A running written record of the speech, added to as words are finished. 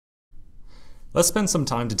Let's spend some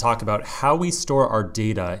time to talk about how we store our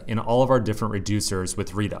data in all of our different reducers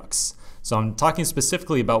with Redux. So I'm talking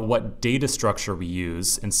specifically about what data structure we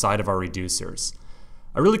use inside of our reducers.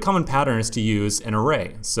 A really common pattern is to use an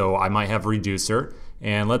array. So I might have a reducer,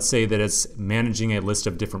 and let's say that it's managing a list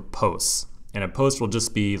of different posts. And a post will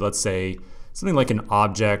just be, let's say, something like an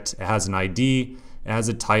object. It has an ID, it has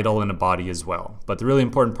a title and a body as well. But the really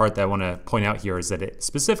important part that I want to point out here is that it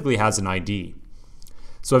specifically has an ID.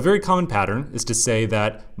 So a very common pattern is to say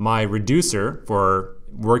that my reducer for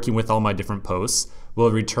working with all my different posts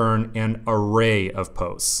will return an array of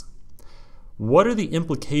posts. What are the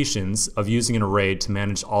implications of using an array to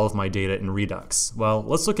manage all of my data in Redux? Well,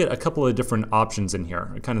 let's look at a couple of different options in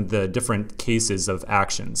here, kind of the different cases of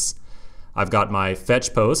actions. I've got my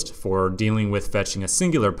fetch post for dealing with fetching a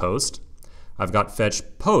singular post. I've got fetch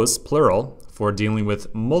posts, plural, for dealing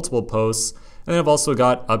with multiple posts. And then I've also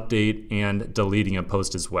got update and deleting a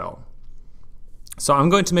post as well. So I'm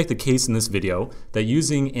going to make the case in this video that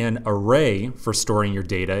using an array for storing your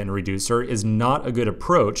data in a reducer is not a good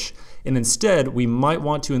approach, and instead we might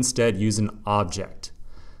want to use an object.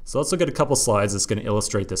 So let's look at a couple slides that's going to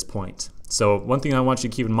illustrate this point. So one thing I want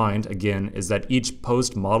you to keep in mind, again, is that each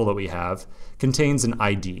post model that we have contains an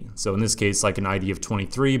ID. So in this case, like an ID of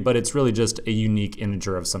 23, but it's really just a unique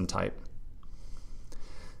integer of some type.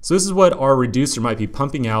 So this is what our reducer might be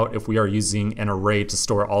pumping out if we are using an array to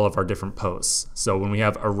store all of our different posts. So when we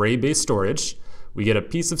have array-based storage, we get a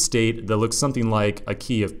piece of state that looks something like a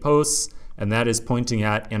key of posts, and that is pointing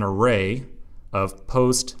at an array of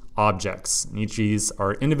post objects. And each of these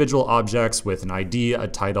are individual objects with an ID, a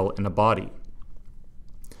title, and a body.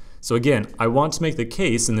 So again, I want to make the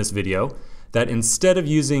case in this video that instead of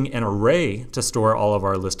using an array to store all of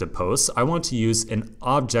our listed posts, I want to use an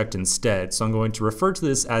object instead. So I'm going to refer to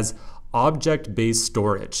this as object-based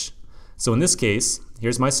storage. So in this case,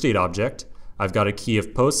 here's my state object. I've got a key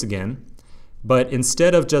of posts again, but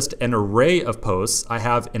instead of just an array of posts, I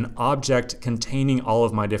have an object containing all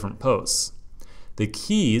of my different posts. The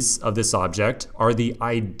keys of this object are the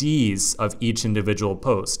IDs of each individual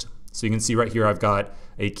post. So you can see right here I've got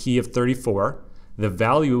a key of 34, the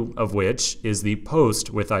value of which is the post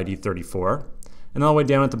with ID 34. And all the way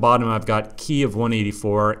down at the bottom, I've got key of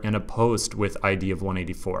 184 and a post with ID of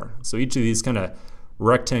 184. So each of these kind of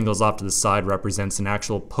rectangles off to the side represents an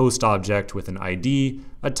actual post object with an ID,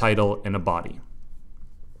 a title, and a body.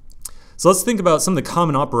 So let's think about some of the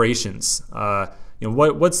common operations.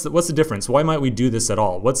 What's the difference? Why might we do this at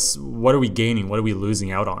all? What are we gaining? What are we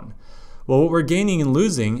losing out on? Well, what we're gaining and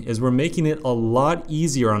losing is we're making it a lot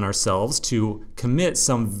easier on ourselves to commit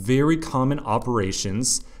some very common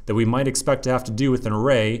operations that we might expect to have to do with an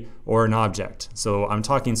array or an object. So I'm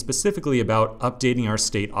talking specifically about updating our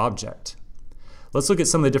state object. Let's look at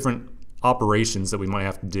some of the different operations that we might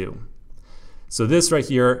have to do. So this right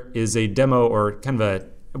here is a demo or kind of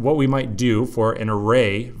what we might do for an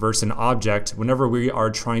array versus an object whenever we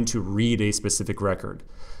are trying to read a specific record.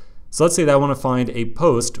 So let's say that I want to find a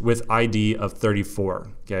post with ID of 34.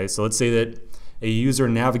 Okay, so let's say that a user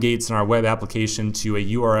navigates in our web application to a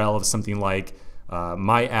URL of something like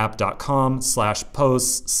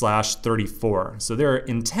myapp.com/posts/34. So they're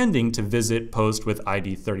intending to visit post with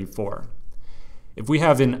ID 34. If we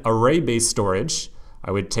have an array-based storage,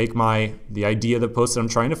 I would take the ID of the post that I'm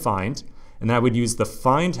trying to find, and I would use the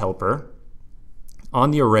find helper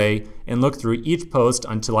on the array and look through each post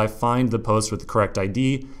until I find the post with the correct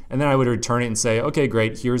ID, and then I would return it and say, okay,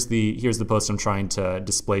 great, here's the post I'm trying to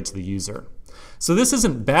display to the user. So this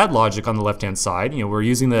isn't bad logic on the left-hand side. We're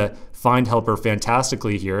using the find helper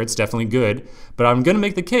fantastically here. It's definitely good, but I'm going to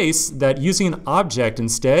make the case that using an object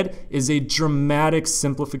instead is a dramatic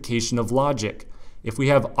simplification of logic. If we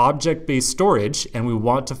have object-based storage and we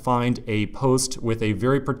want to find a post with a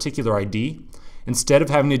very particular ID, instead of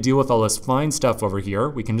having to deal with all this find stuff over here,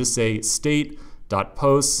 we can just say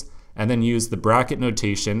state.posts and then use the bracket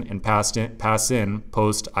notation and pass in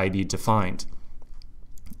post ID to find.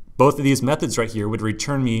 Both of these methods right here would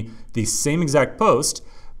return me the same exact post,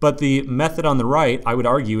 but the method on the right, I would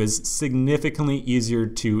argue, is significantly easier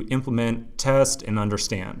to implement, test, and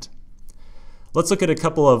understand. Let's look at a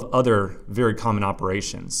couple of other very common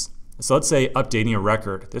operations. So let's say updating a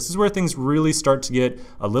record. This is where things really start to get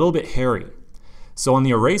a little bit hairy. So on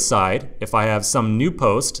the array side, if I have some new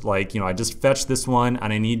post, like I just fetched this one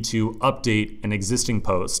and I need to update an existing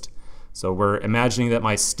post. So we're imagining that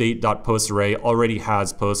my state.post array already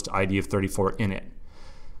has post ID of 34 in it.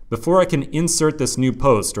 Before I can insert this new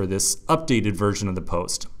post or this updated version of the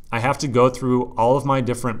post, I have to go through all of my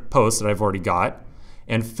different posts that I've already got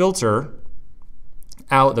and filter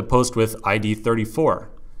out the post with ID 34.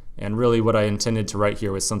 And really what I intended to write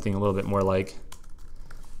here was something a little bit more like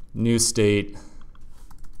new state,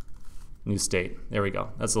 new state. There we go.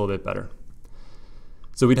 That's a little bit better.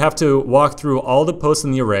 So we'd have to walk through all the posts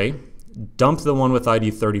in the array, dump the one with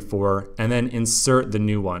ID 34, and then insert the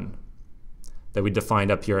new one that we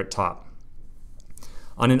defined up here at top.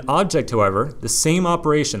 On an object, however, the same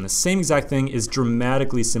operation, the same exact thing is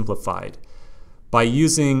dramatically simplified. By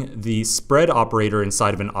using the spread operator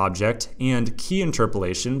inside of an object and key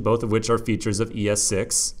interpolation, both of which are features of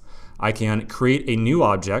ES6, I can create a new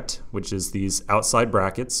object, which is these outside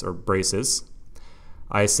brackets or braces.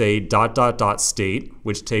 I say ... state,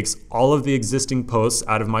 which takes all of the existing posts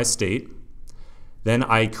out of my state. Then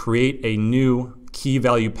I create a new key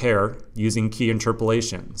value pair using key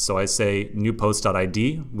interpolation. So I say new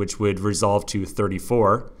post.id, which would resolve to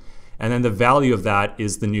 34, and then the value of that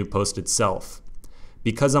is the new post itself.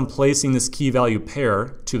 Because I'm placing this key value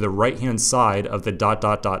pair to the right-hand side of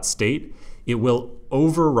the ... state, it will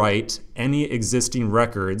overwrite any existing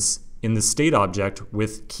records in the state object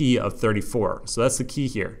with key of 34. So that's the key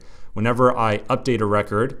here. Whenever I update a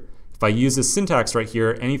record, if I use this syntax right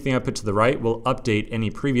here, anything I put to the right will update any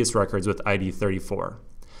previous records with ID 34.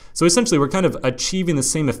 So essentially we're kind of achieving the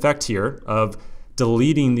same effect here of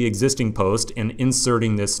deleting the existing post and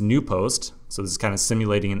inserting this new post. So this is kind of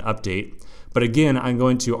simulating an update. But again, I'm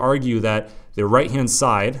going to argue that the right-hand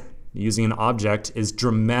side, using an object, is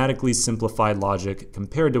dramatically simplified logic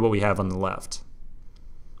compared to what we have on the left.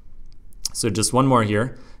 So just one more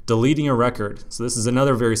here, deleting a record. So this is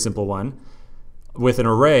another very simple one. With an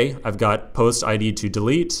array, I've got post ID to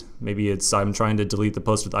delete. Maybe I'm trying to delete the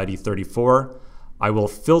post with ID 34. I will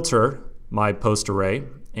filter my post array,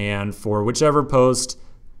 and for whichever post,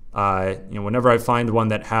 whenever I find one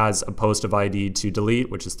that has a post of ID to delete,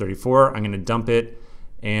 which is 34, I'm going to dump it,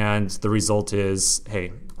 and the result is,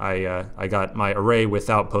 hey, I got my array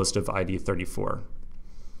without post of ID 34.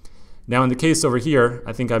 Now in the case over here,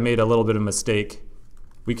 I think I made a little bit of a mistake.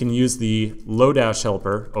 We can use the lodash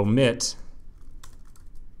helper, omit,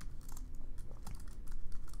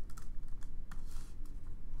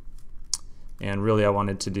 and really I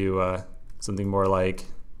wanted to do something more like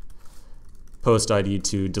post ID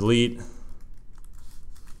to delete,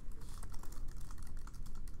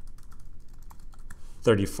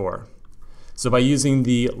 34. So by using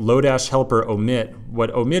the lodash helper omit,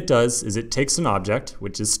 what omit does is it takes an object,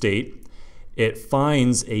 which is state, it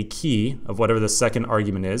finds a key of whatever the second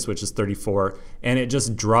argument is, which is 34, and it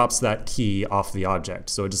just drops that key off the object.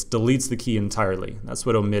 So it just deletes the key entirely. That's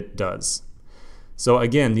what omit does. So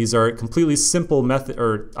again, these are completely simple method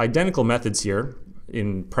or identical methods here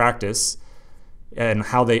in practice and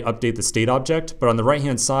how they update the state object. But on the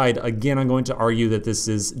right-hand side, again, I'm going to argue that this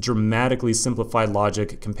is dramatically simplified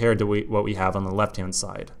logic compared to what we have on the left-hand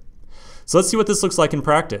side. So let's see what this looks like in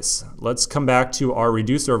practice. Let's come back to our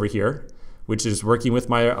reducer over here, which is working with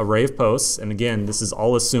my array of posts. And again, this is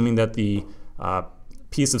all assuming that the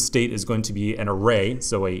piece of state is going to be an array,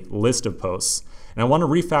 so a list of posts. And I want to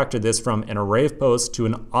refactor this from an array of posts to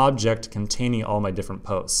an object containing all my different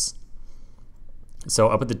posts. So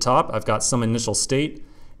up at the top, I've got some initial state.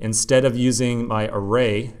 Instead of using my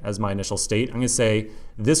array as my initial state, I'm going to say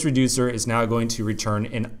this reducer is now going to return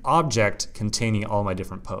an object containing all my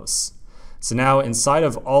different posts. So now inside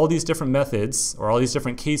of all these different methods or all these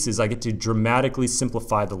different cases, I get to dramatically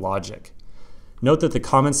simplify the logic. Note that the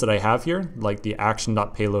comments that I have here, like the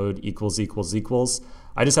action.payload equals equals equals,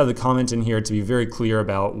 I just have the comment in here to be very clear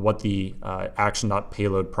about what the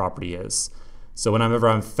action.payload property is. So whenever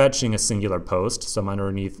I'm fetching a singular post, so I'm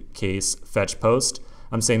underneath case fetch post,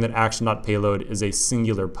 I'm saying that action.payload is a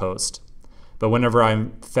singular post. But whenever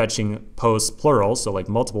I'm fetching posts plural, so like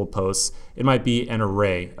multiple posts, it might be an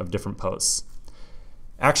array of different posts.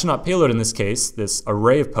 Action.payload in this case, this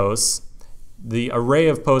array of posts, the array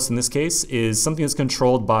of posts in this case is something that's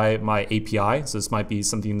controlled by my API. So this might be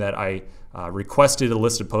something that I requested a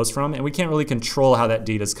list of posts from, and we can't really control how that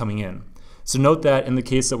data is coming in. So note that in the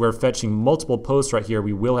case that we're fetching multiple posts right here,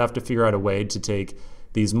 we will have to figure out a way to take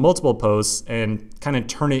these multiple posts and kind of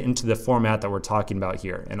turn it into the format that we're talking about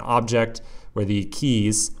here. An object where the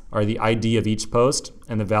keys are the ID of each post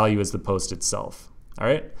and the value is the post itself. All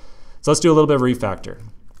right, so let's do a little bit of refactor.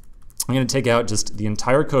 I'm going to take out just the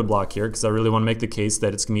entire code block here because I really want to make the case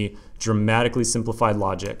that it's going to be dramatically simplified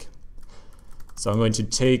logic. So I'm going to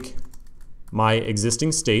take my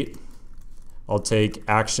existing state. I'll take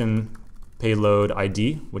action payload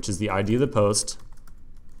ID, which is the ID of the post,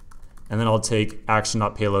 and then I'll take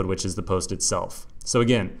action.payload, which is the post itself. So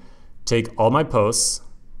again, take all my posts,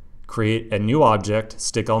 create a new object,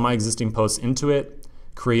 stick all my existing posts into it,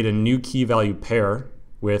 create a new key value pair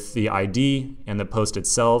with the ID and the post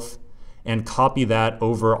itself and copy that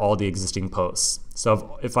over all the existing posts.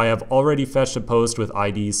 So if I have already fetched a post with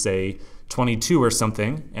ID, say 22 or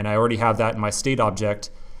something, and I already have that in my state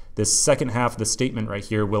object, this second half of the statement right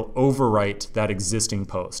here will overwrite that existing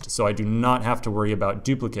post. So I do not have to worry about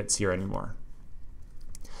duplicates here anymore.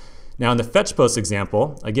 Now in the fetch post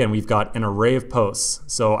example, again, we've got an array of posts.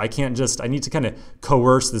 So I need to kind of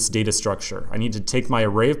coerce this data structure. I need to take my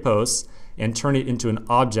array of posts and turn it into an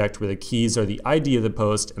object where the keys are the ID of the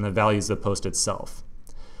post and the values of the post itself.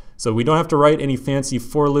 So we don't have to write any fancy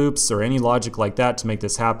for loops or any logic like that to make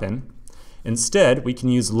this happen. Instead, we can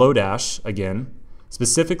use Lodash again,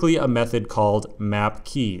 specifically a method called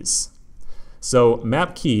mapKeys. So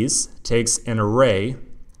mapKeys takes an array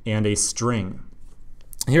and a string.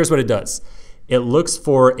 Here's what it does. It looks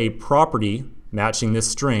for a property matching this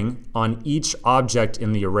string on each object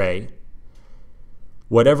in the array.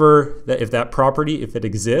 If that property, if it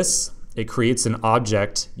exists, it creates an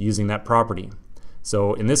object using that property.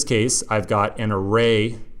 So in this case, I've got an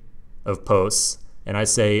array of posts, and I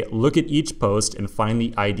say, look at each post and find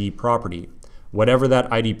the ID property. Whatever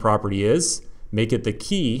that ID property is, make it the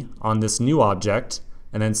key on this new object,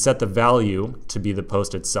 and then set the value to be the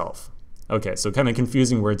post itself. Okay, so kind of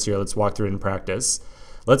confusing words here. Let's walk through it in practice.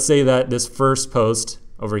 Let's say that this first post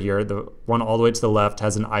over here, the one all the way to the left,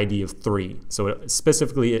 has an ID of 3. So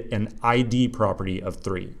specifically an ID property of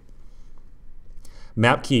 3.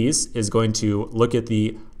 mapKeys is going to look at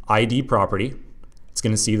the ID property. It's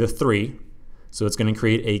going to see the 3. So it's going to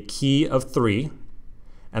create a key of 3.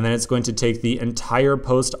 And then it's going to take the entire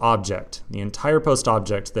post object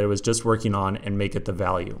that it was just working on, and make it the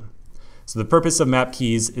value. So the purpose of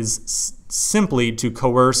mapKeys is simply to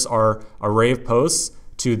coerce our array of posts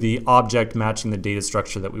to the object matching the data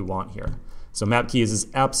structure that we want here. So mapKeys is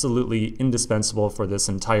absolutely indispensable for this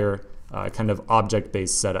entire kind of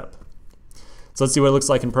object-based setup. So let's see what it looks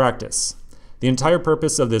like in practice. The entire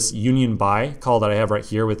purpose of this union by call that I have right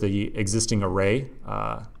here with the existing array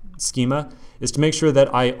schema is to make sure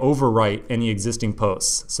that I overwrite any existing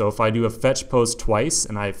posts. So if I do a fetch post twice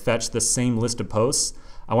and I fetch the same list of posts,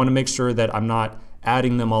 I want to make sure that I'm not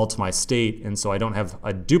adding them all to my state, and so I don't have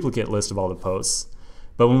a duplicate list of all the posts.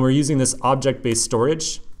 But when we're using this object-based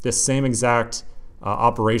storage, this same exact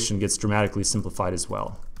operation gets dramatically simplified as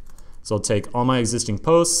well. So I'll take all my existing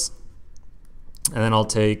posts, and then I'll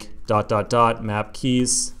take ...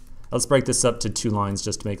 mapKeys. Let's break this up to 2 lines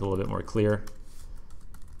just to make it a little bit more clear.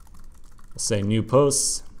 I'll say new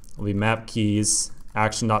posts will be mapKeys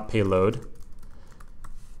action.payload.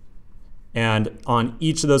 And on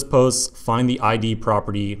each of those posts, find the ID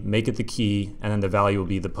property, make it the key, and then the value will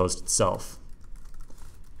be the post itself.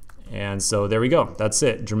 And so there we go. That's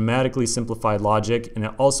it. Dramatically simplified logic, and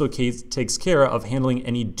it also takes care of handling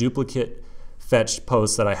any duplicate fetched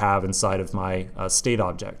posts that I have inside of my state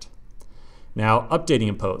object. Now, updating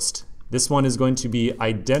a post. This one is going to be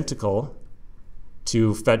identical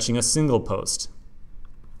to fetching a single post.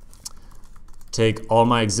 Take all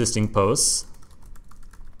my existing posts,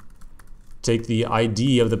 take the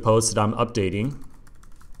ID of the post that I'm updating,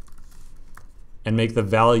 and make the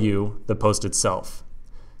value the post itself.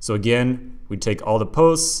 So again, we take all the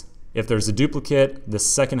posts. If there's a duplicate, the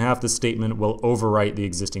second half of the statement will overwrite the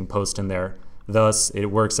existing post in there. Thus, it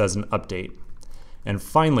works as an update. And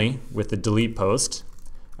finally, with the delete post,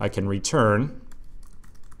 I can return,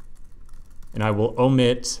 and I will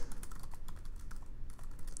omit,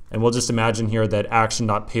 and we'll just imagine here that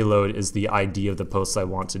action.payload is the ID of the post I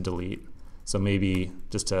want to delete. So maybe,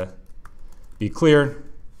 just to be clear,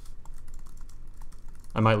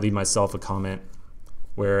 I might leave myself a comment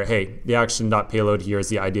where, hey, the action.payload here is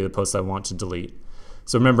the ID of the post I want to delete.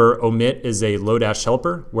 So remember, omit is a Lodash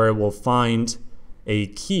helper where it will find a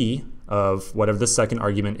key of whatever the second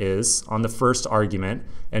argument is on the first argument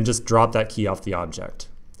and just drop that key off the object.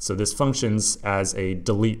 So this functions as a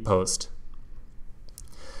delete post.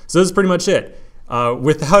 So this is pretty much it.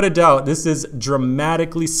 Without a doubt, this is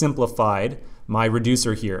dramatically simplified my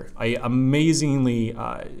reducer here. An amazingly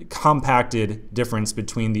compacted difference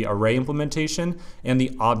between the array implementation and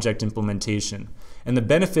the object implementation. And the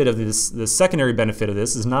benefit of this, the secondary benefit of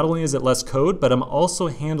this is not only is it less code, but I'm also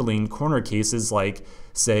handling corner cases like,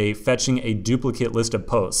 say, fetching a duplicate list of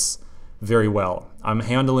posts very well. I'm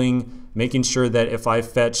handling making sure that if I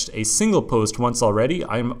fetched a single post once already,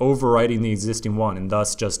 I'm overwriting the existing one and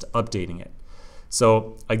thus just updating it.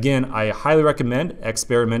 So again, I highly recommend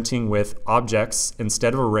experimenting with objects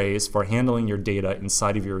instead of arrays for handling your data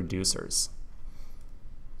inside of your reducers.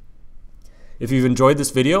 If you've enjoyed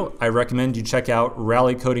this video, I recommend you check out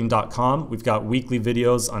rallycoding.com. We've got weekly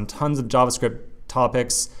videos on tons of JavaScript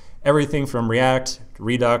topics, everything from React,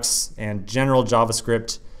 Redux, and general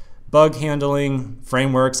JavaScript, bug handling,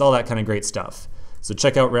 frameworks, all that kind of great stuff. So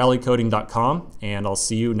check out rallycoding.com, and I'll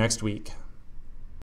see you next week.